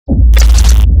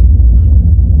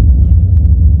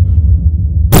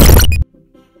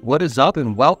What is up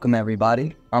and welcome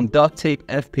everybody. I'm Duct Tape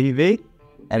FPV,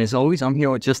 and as always I'm here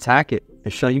with Just Hack It to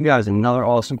show you guys another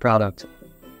awesome product.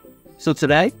 So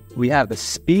today we have the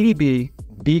Speedybee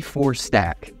B4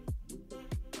 stack.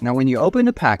 Now when you open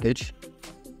the package,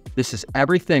 this is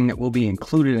everything that will be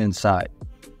included inside.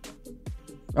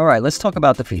 Alright, let's talk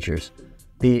about the features.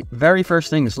 The very first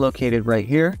thing is located right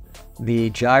here, the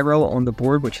gyro on the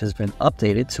board, which has been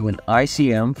updated to an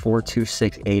ICM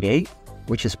 42688,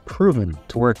 which is proven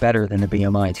to work better than the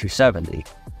BMI 270.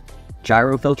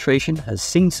 Gyro filtration has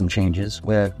seen some changes,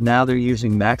 where now they're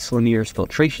using Max Linear's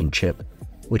filtration chip,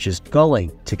 which is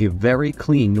going to give very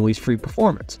clean noise-free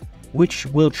performance, which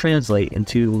will translate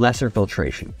into lesser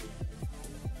filtration.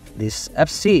 This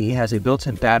FC has a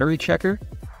built-in battery checker,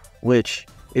 which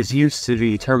is used to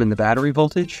determine the battery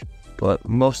voltage, but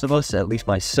most of us, at least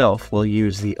myself, will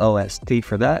use the OSD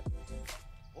for that.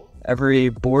 Every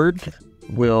board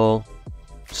will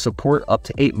support up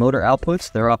to 8 motor outputs.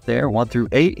 They're up there, 1 through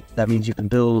 8. That means you can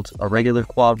build a regular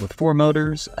quad with 4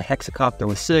 motors, a hexacopter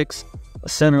with 6, a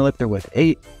center lifter with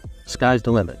 8. Sky's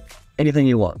the limit. Anything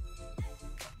you want.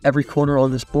 Every corner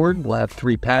on this board will have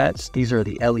 3 pads. These are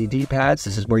the LED pads.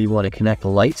 This is where you want to connect the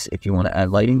lights if you want to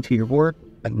add lighting to your board.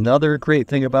 Another great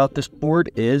thing about this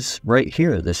board is right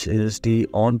here. This is the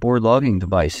onboard logging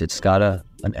device. It's got an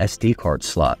SD card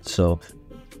slot, so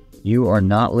you are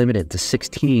not limited to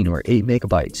 16 or 8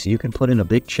 megabytes. You can put in a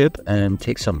big chip and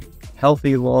take some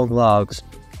healthy long logs.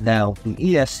 Now, the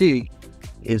ESC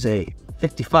is a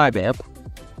 55 amp,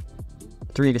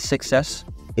 3 to 6S,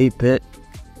 8-bit,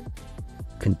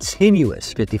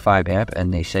 continuous 55 amp,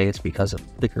 and they say it's because of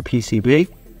thicker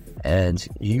PCB. And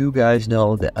you guys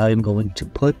know that I'm going to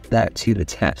put that to the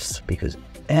test, because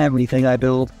everything I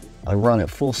build, I run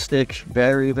at full stick,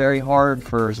 very, very hard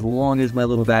for as long as my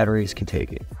little batteries can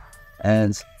take it.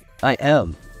 And I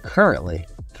am currently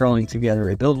throwing together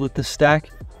a build with this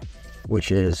stack,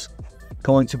 which is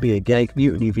going to be a Gank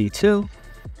Mutiny V2.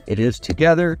 It is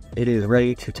together, it is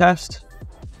ready to test,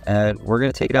 and we're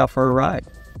going to take it out for a ride.